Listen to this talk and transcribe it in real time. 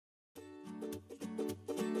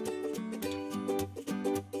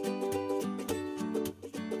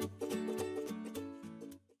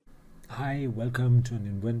Hi, welcome to an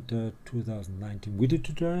Inventor 2019 video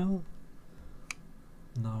tutorial.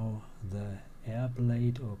 Now the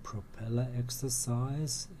Airblade or propeller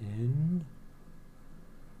exercise in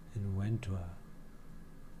Inventor.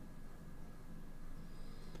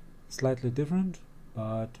 Slightly different,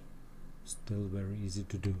 but still very easy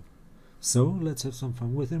to do. So let's have some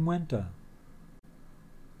fun with Inventor.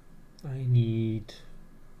 I need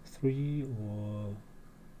three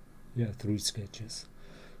sketches.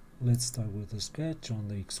 Let's start with a sketch on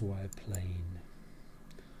the XY plane.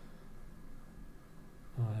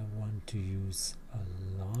 I want to use a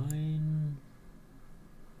line,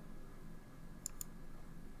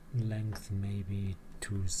 length maybe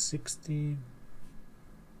 260,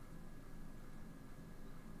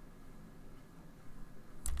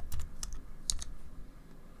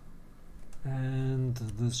 and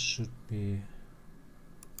this should be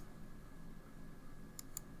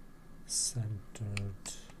centered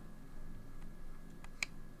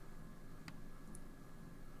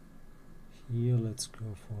here. Let's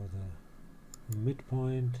go for the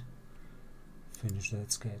midpoint. Finish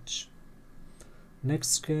that sketch. Next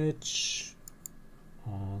sketch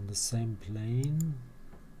on the same plane.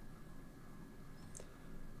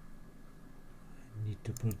 I need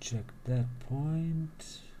to project that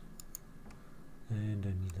point, and I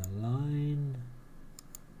need a line,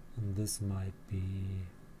 and this might be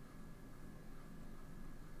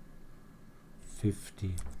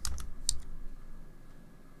 50.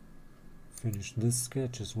 Finish this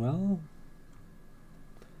sketch as well.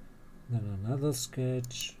 Then another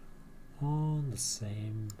sketch on the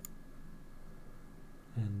same,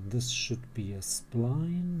 and this should be a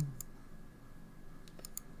spline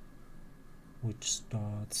which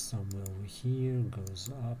starts somewhere over here, goes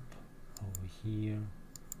up over here,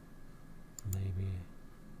 maybe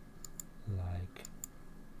like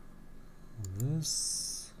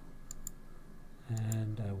this,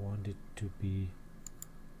 and I want it to be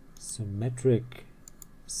symmetric.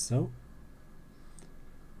 So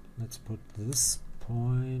let's put this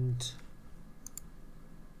point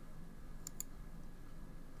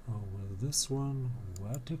over this one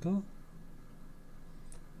vertical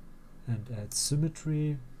and add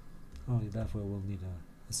symmetry. Only that way we'll need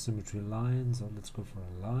a symmetry line, so let's go for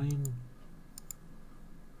a line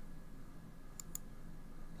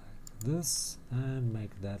like this and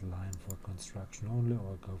make that line for construction only,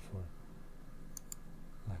 or go for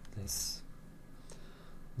like this.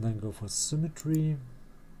 Then go for symmetry,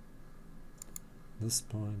 this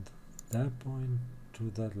point, that point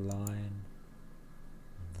to that line,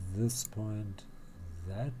 this point,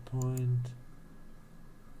 that point,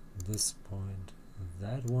 this point,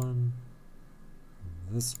 that one,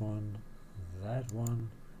 this one, that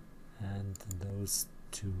one, and those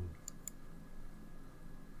two.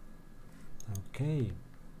 Okay,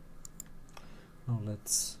 now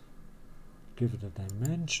let's give it a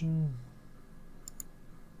dimension,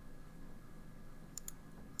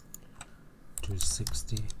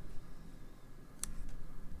 260.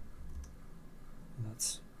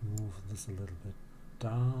 Let's move this a little bit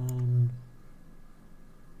down,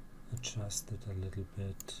 adjust it a little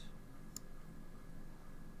bit.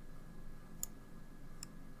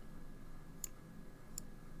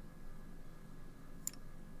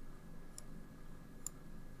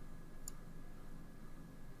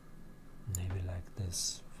 Maybe like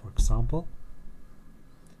this, for example.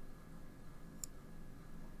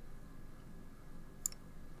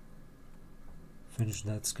 Finish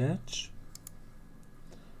that sketch.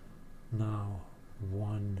 Now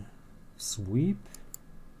one sweep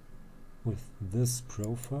with this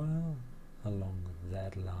profile along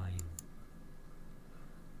that line,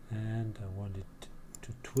 and I want it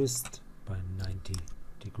to twist by 90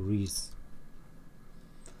 degrees.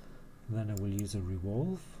 Then I will use a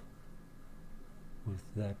revolve with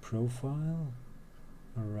that profile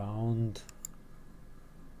around.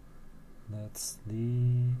 That's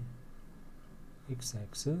the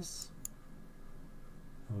x-axis.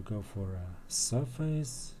 I will go for a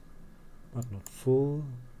surface, but not full,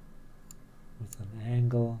 with an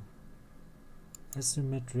angle,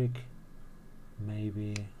 asymmetric.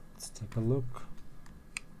 Maybe let's take a look.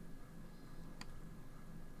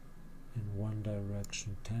 In one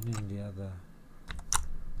direction 10, in the other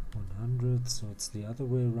 100, so it's the other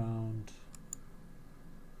way around.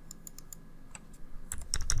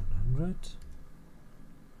 100.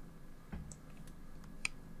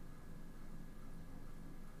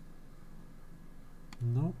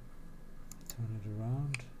 No, turn it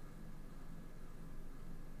around.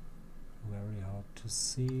 Very hard to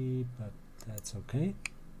see, but that's okay.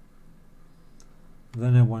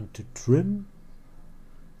 Then I want to trim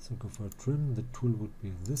So go for a trim. The tool would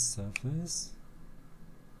be this surface,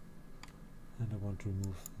 and I want to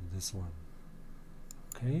remove this one.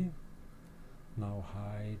 Okay, now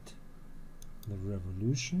hide the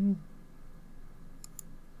revolution.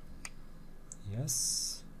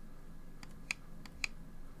 Yes.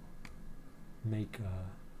 Make a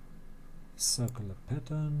circular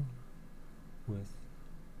pattern with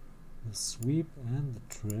the sweep and the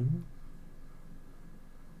trim.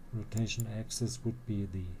 Rotation axis would be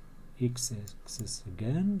the x-axis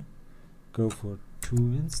again. Go for 2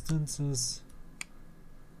 instances.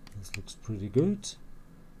 This looks pretty good.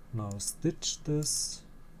 Now stitch this.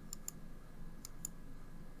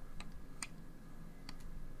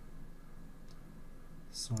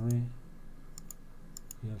 Sorry.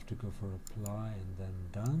 You have to go for apply and then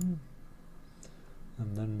done.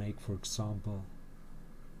 And then make, for example,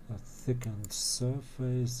 a thickened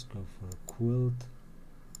surface. Go for a quilt.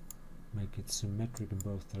 Make it symmetric in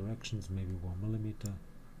both directions, maybe 1 millimeter.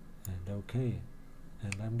 And OK.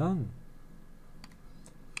 And I'm done.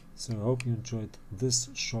 So I hope you enjoyed this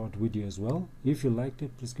short video as well. If you liked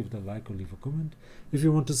it, please give it a like or leave a comment. If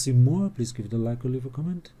you want to see more, please give it a like or leave a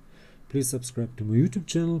comment. Please subscribe to my YouTube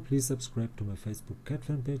channel. Please subscribe to my Facebook cat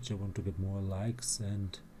fan page. I want to get more likes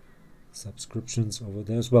and subscriptions over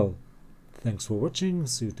there as well. Thanks for watching.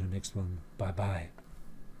 See you to the next one. Bye bye.